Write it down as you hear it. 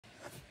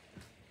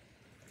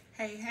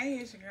Hey,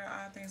 it's your girl,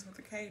 All Things with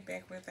the K,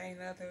 back with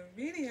another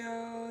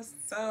video.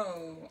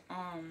 So,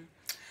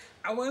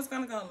 I was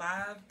gonna go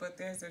live, but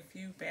there's a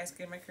few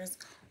basket makers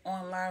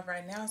on live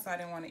right now, so I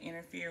didn't want to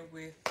interfere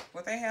with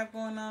what they have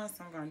going on.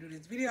 So I'm gonna do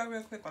this video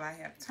real quick while I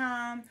have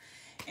time,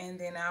 and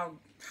then I'll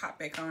hop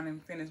back on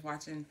and finish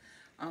watching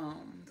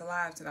the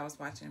lives that I was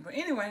watching. But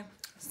anyway,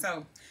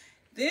 so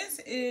this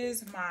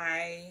is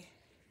my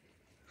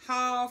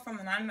haul from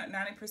the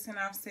 90%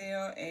 off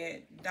sale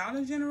at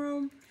Dollar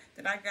General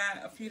that I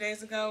got a few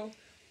days ago.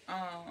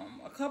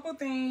 A couple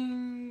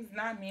things,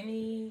 not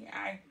many,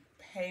 I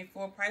paid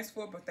full price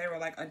for, but they were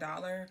like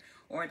 $1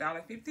 or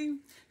 $1.50,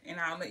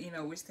 and I'll let you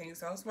know which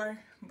things those were.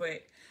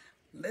 But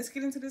let's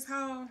get into this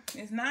haul.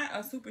 It's not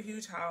a super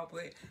huge haul,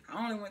 but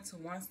I only went to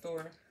one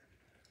store,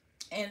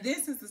 and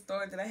this is the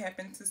store that I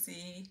happened to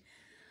see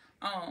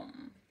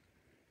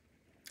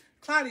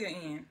Claudia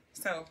in.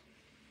 So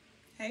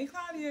hey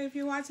Claudia, if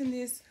you're watching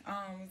this,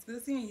 it's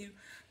good seeing you.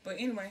 But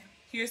anyway,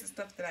 here's the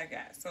stuff that I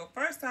got. So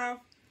first off,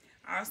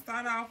 I'll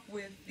start off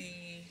with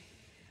the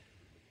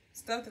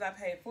stuff that I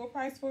paid full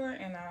price for,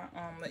 and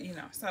I'll let you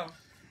know. So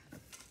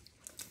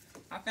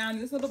I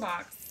found this little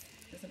box.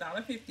 It's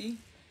 $1.50.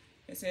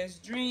 It says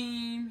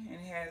Dream, and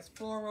it has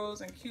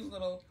florals and cute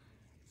little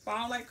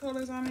fall-like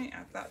colors on it.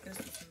 I thought this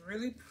was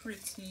really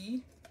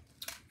pretty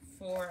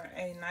for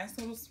a nice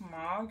little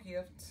small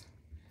gift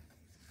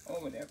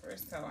or whatever.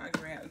 So I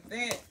grabbed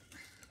that.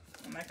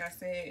 And like I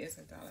said, it's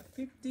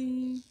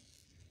 $1.50.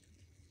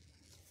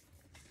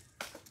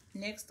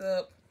 Next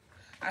up,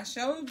 I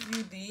showed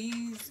you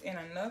these in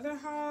another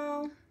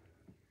haul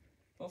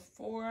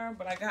before,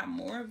 but I got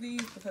more of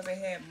these because they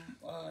had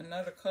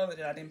another color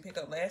that I didn't pick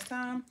up last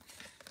time.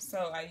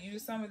 So I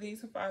used some of these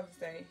for Father's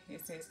Day.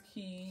 It says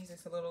Keys.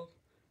 It's a little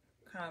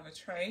kind of a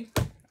tray.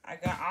 I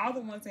got all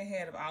the ones they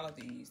had of all of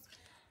these.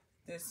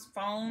 This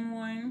phone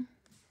one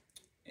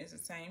is the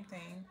same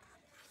thing,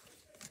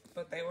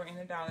 but they were in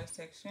the dollar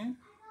section.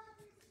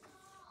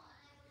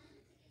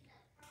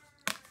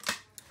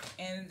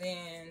 And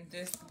then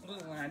this blue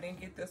one, I didn't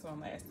get this one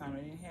last time.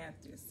 I didn't have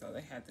this. So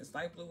they have this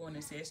light blue one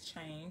that says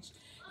Change.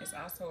 It's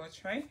also a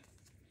tray,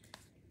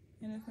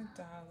 and it's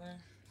 $1.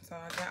 So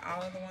I got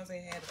all of the ones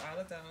they had of all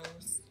of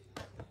those.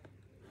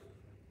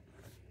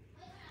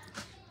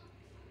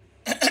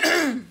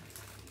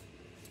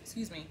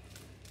 Excuse me.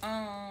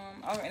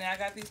 Oh, and I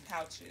got these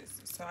pouches.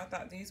 So I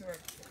thought these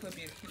could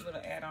be a cute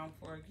little add-on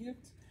for a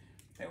gift.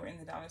 They were in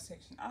the dollar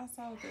section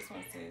also. This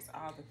one says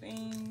All the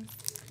Things.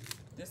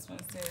 This one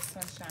says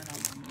Sunshine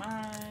on My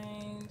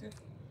Mind.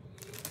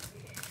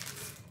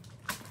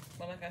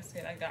 But like I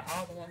said, I got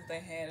all the ones they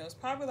had. It was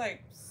probably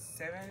like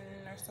 7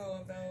 or so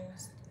of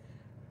those.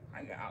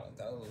 I got all of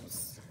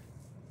those.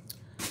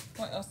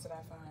 What else did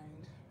I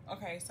find?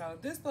 Okay, so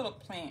this little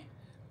plant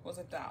was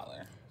 $1.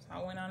 So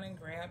I went on and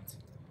grabbed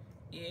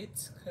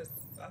it because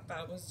I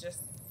thought it was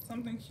just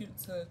something cute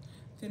to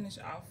finish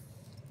off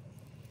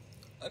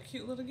a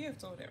cute little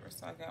gift or whatever.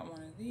 So I got one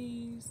of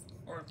these,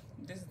 or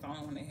this is the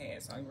only one they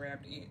had, so I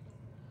grabbed it.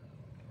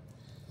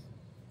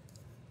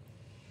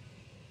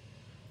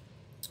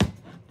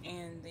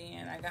 And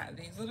then I got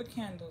these little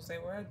candles. They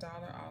were $1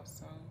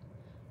 also.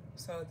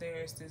 So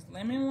there's this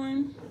lemon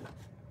one,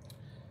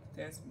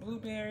 there's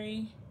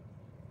blueberry,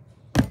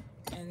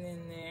 and then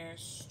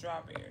there's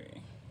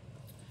strawberry.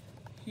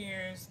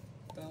 Here's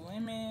the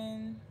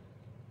lemon.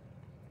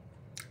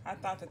 I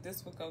thought that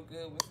this would go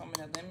good with some of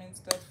the lemon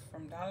stuff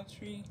from Dollar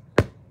Tree.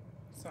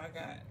 So I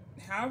got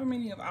however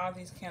many of all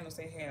these candles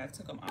they had. I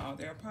took them all.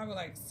 There are probably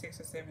like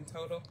 6 or 7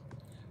 total,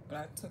 but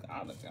I took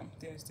all of them.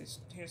 Here's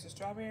the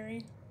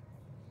strawberry,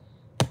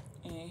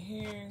 and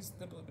here's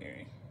the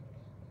blueberry.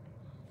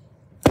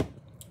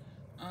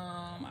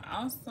 I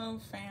also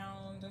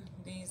found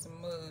these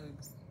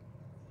mugs.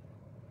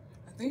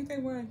 I think they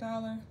were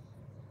 $1.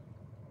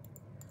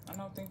 I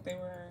don't think they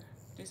were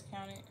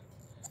discounted,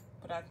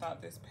 but I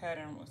thought this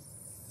pattern was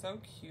so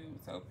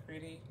cute, so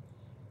pretty.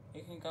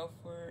 It can go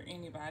for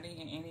anybody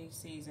in any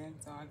season.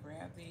 So I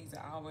grabbed these.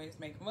 I always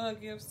make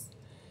mug gifts,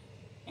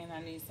 and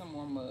I need some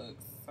more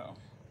mugs. So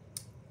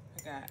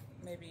I got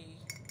maybe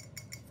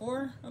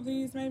 4 of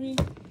these, maybe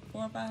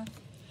 4 or 5.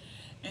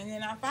 And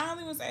then I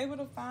finally was able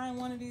to find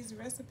one of these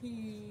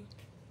recipe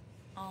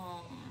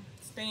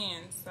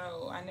stands.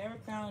 So I never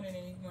found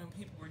any when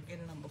people were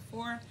getting them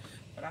before,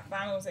 but I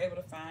finally was able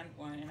to find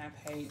one, and I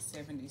paid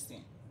 70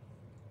 cents.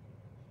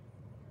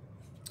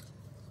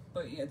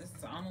 But yeah, this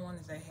is the only one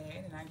that they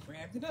had, and I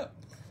grabbed it up.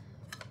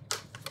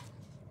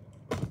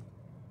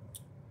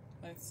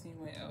 Let's see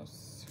what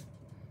else.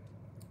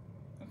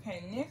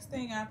 Okay, next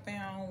thing I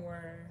found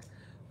were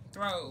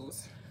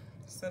throws.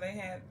 So they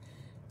had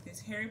this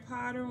Harry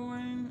Potter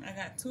one. I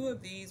got 2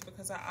 of these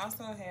because I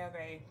also have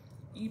a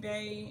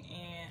eBay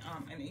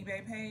and an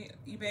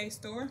eBay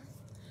store.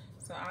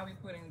 So I'll be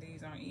putting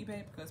these on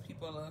eBay because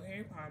people love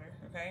Harry Potter.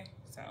 Okay,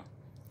 so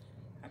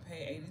I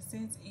paid 80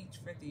 cents each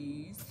for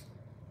these.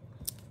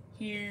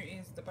 Here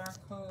is the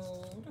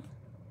barcode.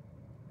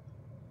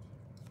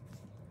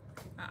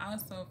 I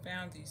also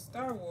found these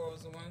Star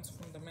Wars ones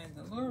from The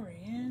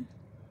Mandalorian.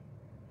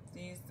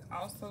 These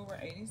also were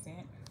 80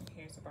 cents.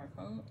 Here's the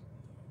barcode.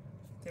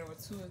 There were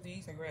 2 of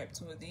these. I grabbed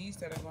 2 of these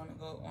that are going to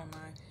go on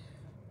my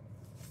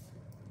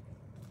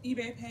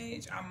eBay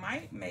page. I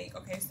might make,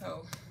 okay,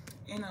 so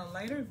in a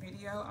later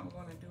video, I'm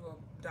going to do a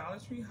Dollar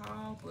Tree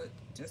haul, but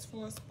just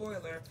for a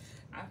spoiler,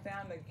 I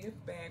found a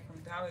gift bag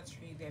from Dollar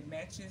Tree that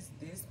matches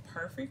this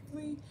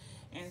perfectly.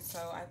 And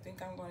so I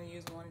think I'm going to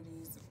use one of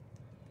these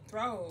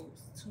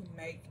throws to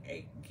make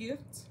a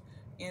gift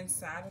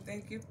inside of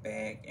that gift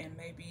bag, and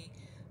maybe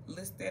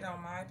list that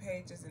on my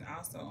pages and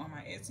also on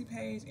my Etsy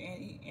page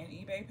and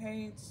eBay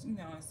page, you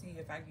know, and see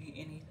if I get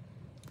any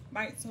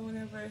bites or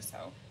whatever.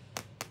 So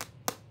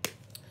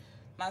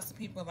lots of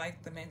people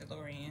like The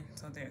Mandalorian,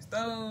 so there's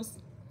those.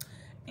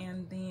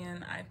 And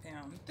then I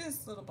found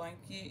this little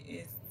blanket.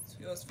 It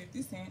was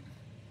 50 cents,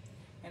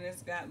 and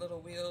it's got little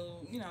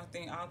wheel, you know,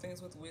 all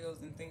things with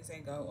wheels and things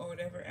that go or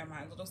whatever. And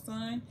my little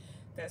son,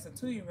 that's a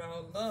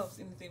 2-year-old, loves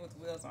anything with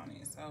wheels on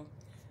it, so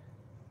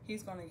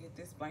he's gonna get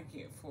this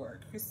blanket for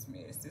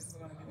Christmas. This is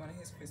gonna be one of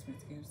his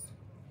Christmas gifts.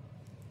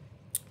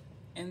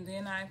 And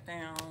then I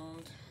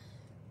found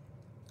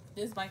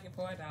this blanket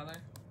for $1.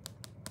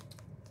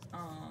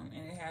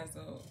 And it has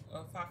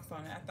a fox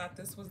on it. I thought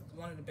this was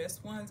one of the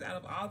best ones out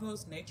of all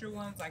those nature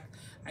ones. Like,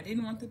 I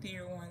didn't want the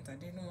deer ones. I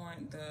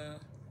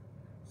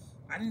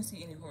didn't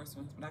see any horse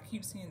ones, but I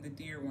keep seeing the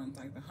deer ones,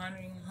 like the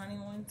hunting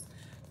ones.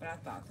 But I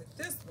thought that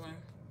this one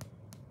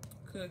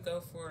could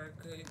go for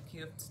a good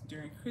gift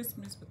during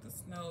Christmas with the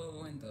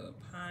snow and the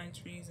pine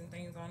trees and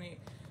things on it.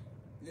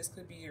 This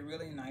could be a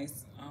really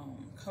nice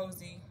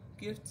cozy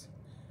gift.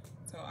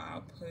 So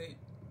I'll put,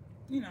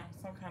 you know,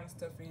 some kind of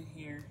stuff in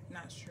here.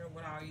 Not sure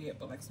what all yet,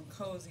 but like some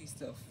cozy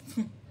stuff,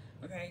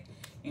 okay,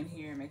 in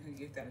here, and make a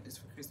gift out of this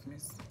for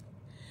Christmas.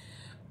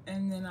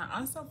 And then I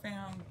also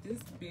found this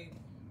big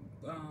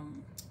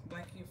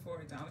blanket for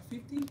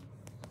 $1.50.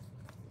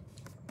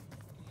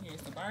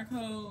 Here's the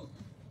barcode,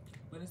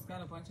 but it's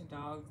got a bunch of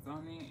dogs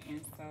on it,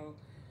 and so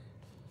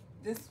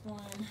this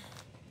one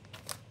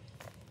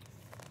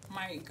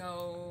might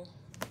go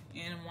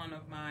in one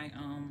of my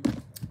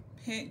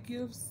pet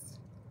gifts.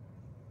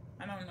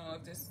 I don't know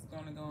if this is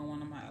going to go in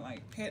one of my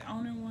like pet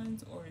owner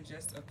ones or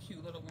just a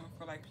cute little one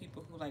for like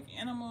people who like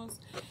animals.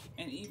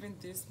 And even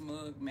this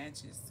mug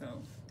matches,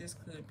 so this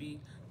could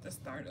be the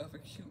start of a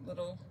cute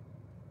little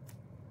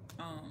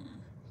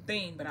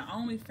thing. But I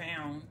only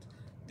found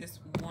this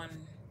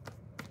one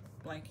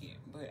blanket,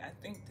 but I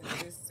think that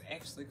this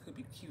actually could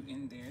be cute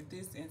in there.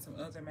 This and some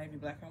other maybe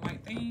black and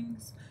white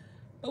things,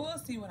 but we'll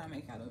see what I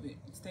make out of it.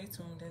 Stay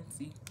tuned and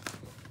see.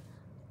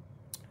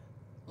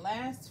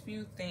 Last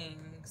few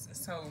things.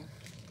 So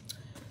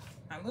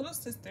my little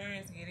sister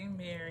is getting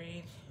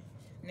married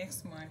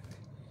next month,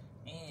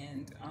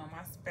 and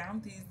I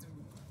found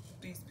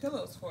these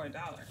pillows for $1.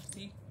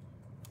 See,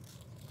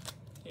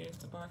 here's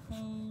the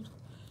barcode.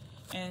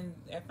 And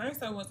at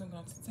first I wasn't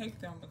going to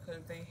take them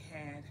because they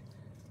had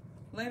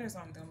letters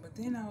on them, but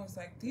then I was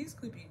like, these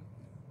could be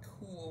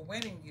cool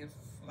wedding gift,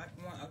 like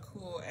a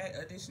cool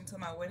addition to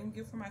my wedding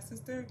gift for my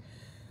sister.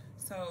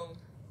 So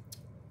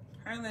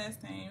her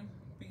last name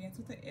begins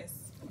with the S,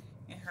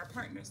 and her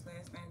partner's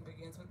last name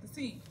begins with the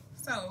C.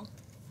 So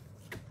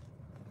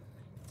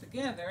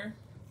together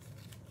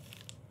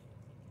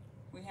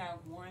we have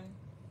one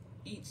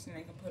each, and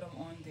they can put them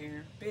on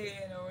their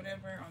bed or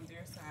whatever on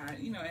their side,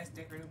 you know, as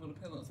decorative little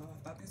pillows. So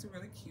I thought these were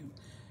really cute,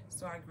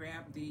 so I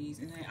grabbed these.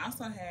 And I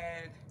also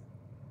had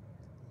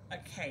a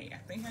K. I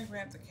think I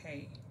grabbed a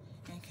K,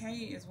 and K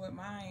is what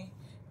my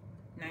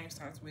name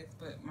starts with,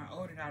 but my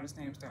older daughter's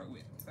name starts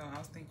with. So I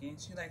was thinking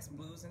she likes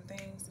blues and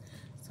things,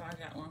 so I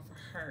got one for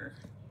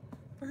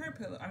her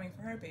pillow,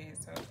 for her bed.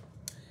 So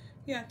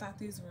yeah, I thought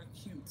these were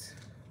cute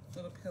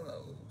little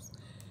pillows.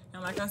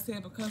 And like I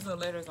said, because of the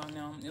letters on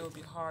them, it would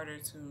be harder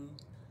to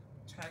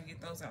try to get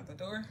those out the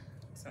door.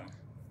 So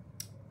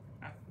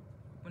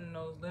when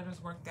those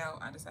letters worked out,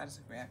 I decided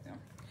to grab them.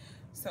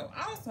 So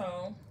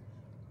also,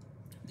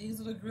 these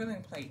are the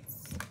grilling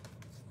plates.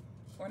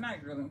 Or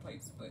not grilling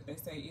plates, but they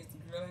say it's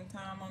grilling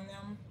time on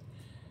them.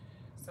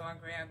 So I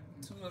grabbed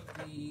 2 of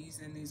these,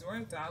 and these were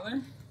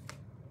 $1.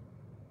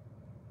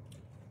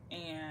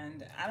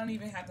 And I don't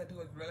even have to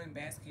do a grilling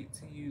basket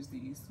to use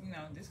these. You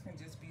know, this can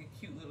just be a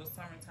cute little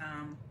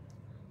summertime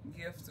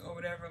gift or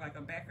whatever, like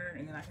a backer,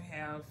 and then I can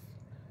have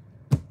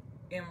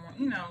in,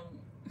 you know,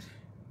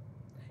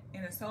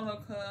 in a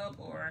solo cup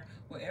or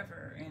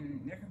whatever.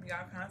 And there can be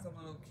all kinds of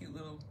little cute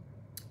little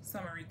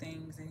summery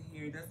things in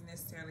here. It doesn't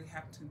necessarily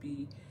have to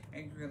be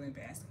a grilling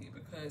basket,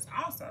 because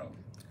also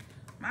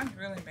my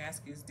grilling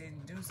baskets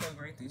didn't do so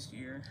great this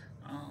year,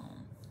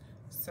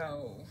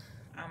 so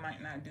I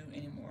might not do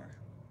anymore.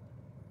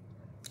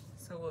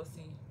 So we'll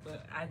see.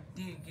 But I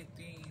did get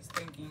these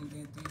thinking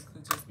that these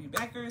could just be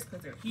backers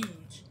because they're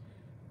huge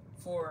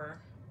for,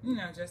 you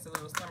know, just a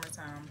little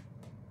summertime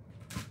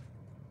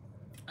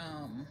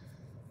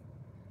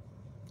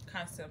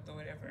concept or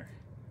whatever.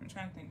 I'm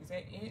trying to think, is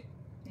that it?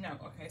 No.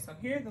 Okay, so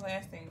here are the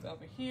last things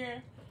over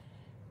here.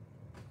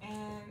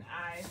 And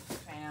I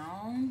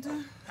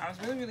was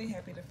really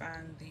happy to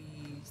find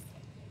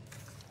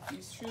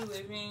these True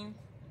Living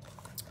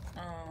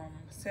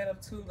set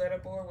of 2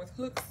 letterboard with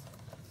hooks.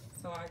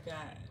 So I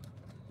got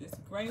this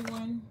gray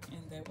one,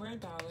 and they were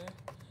 $1.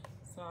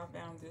 So I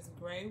found this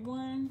gray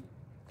one,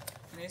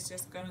 and it's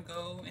just gonna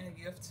go in a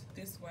gift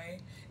this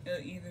way.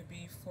 It'll either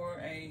be for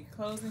a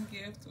closing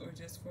gift or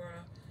just for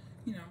a,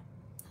 you know,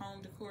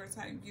 home decor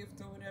type gift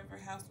or whatever,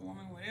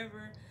 housewarming,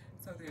 whatever.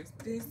 So there's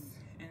this,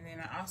 and then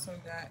I also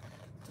got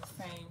the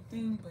same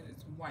thing, but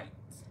it's white.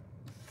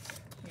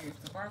 Here's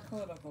the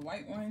barcode of the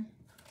white one.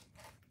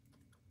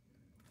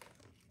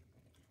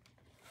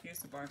 Here's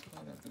the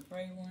barcode of the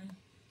gray one.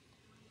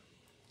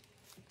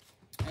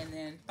 And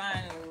then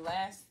finally,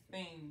 last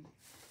thing,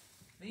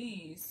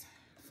 these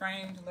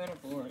framed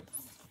letterboards.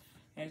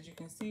 As you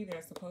can see,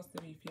 they're supposed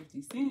to be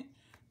 50 cents,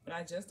 but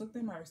I just looked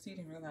at my receipt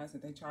and realized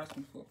that they charged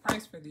me full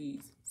price for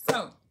these.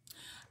 So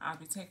I'll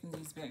be taking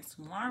these back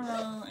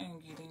tomorrow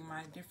and getting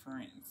my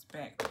difference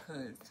back,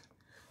 because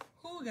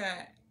who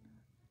got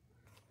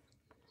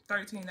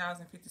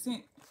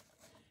 $13.50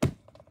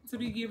 to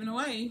be given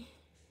away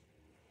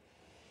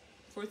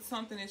for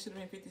something that should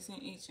have been 50 cents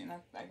each? And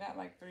I got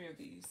like 3 of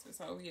these.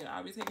 So yeah,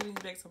 I'll be taking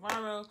these back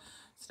tomorrow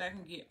so that I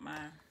can get my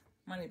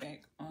money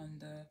back on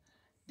the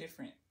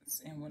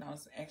difference in what I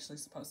was actually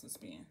supposed to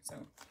spend. So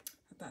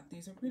I thought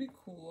these are pretty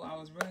cool. I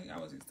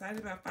was excited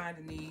about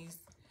finding these,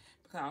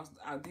 because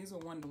these were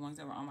one of the ones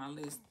that were on my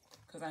list,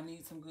 because I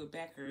need some good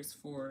backers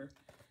for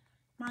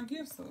my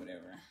gifts or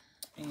whatever.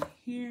 And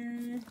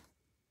here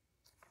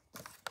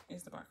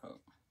is the barcode.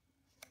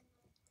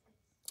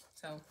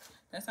 So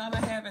that's all I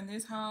have in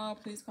this haul.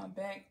 Please come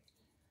back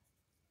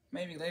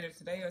maybe later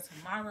today or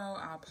tomorrow.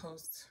 I'll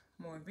post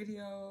more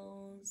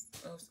videos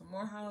of some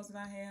more hauls that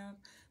I have.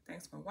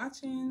 Thanks for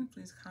watching.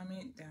 Please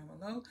comment down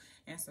below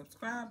and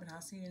subscribe, and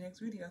I'll see you in the next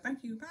video.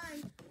 Thank you.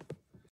 Bye.